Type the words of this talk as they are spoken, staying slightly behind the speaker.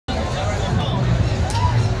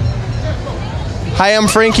Hi, I'm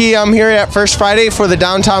Frankie. I'm here at First Friday for the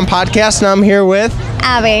Downtown Podcast, and I'm here with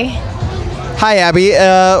Abby. Hi, Abby.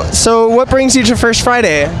 So what brings you to First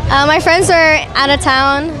Friday? My friends were out of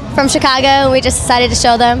town from Chicago, and we just decided to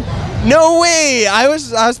show them. No way! I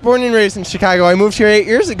was born and raised in Chicago. I moved here 8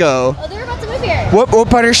 years ago. Oh, they were about to move here. What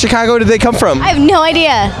part of Chicago did they come from? I have no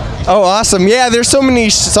idea. Oh, awesome. Yeah, there's so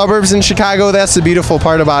many suburbs in Chicago. That's the beautiful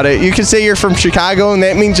part about it. You can say you're from Chicago, and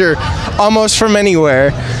that means you're almost from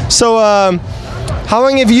anywhere. So, how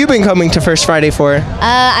long have you been coming to First Friday for?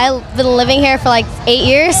 I've been living here for like 8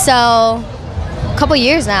 years, so a couple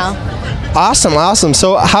years now. Awesome.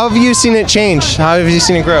 So, how have you seen it change? How have you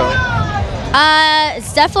seen it grow?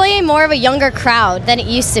 It's definitely more of a younger crowd than it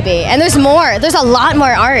used to be, and there's a lot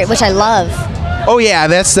more art, which I love. Oh yeah,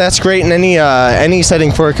 that's great in any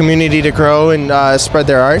setting for a community to grow and spread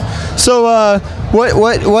their art. So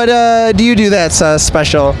what do you do that's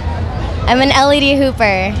special? I'm an LED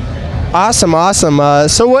hooper. Awesome.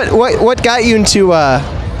 So what got you into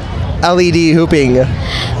LED hooping?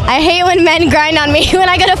 I hate when men grind on me when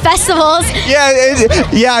I go to festivals.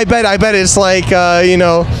 Yeah, I bet it's like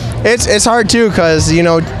It's hard too because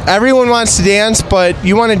everyone wants to dance, but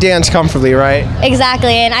you want to dance comfortably, right?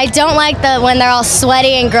 Exactly, and I don't like when they're all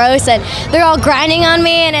sweaty and gross and they're all grinding on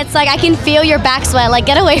me, and it's like I can feel your back sweat. Like,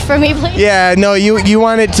 get away from me, please. Yeah, no, you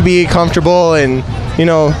want it to be comfortable and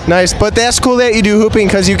nice. But that's cool that you do hooping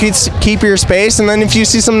because you can keep your space, and then if you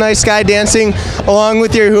see some nice guy dancing along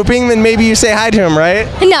with your hooping, then maybe you say hi to him, right?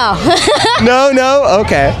 No. No.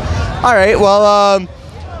 Okay. All right. Well.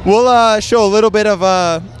 We'll show a little bit of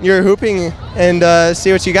your hooping and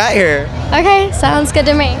see what you got here. Okay, sounds good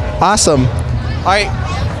to me. Awesome. All right.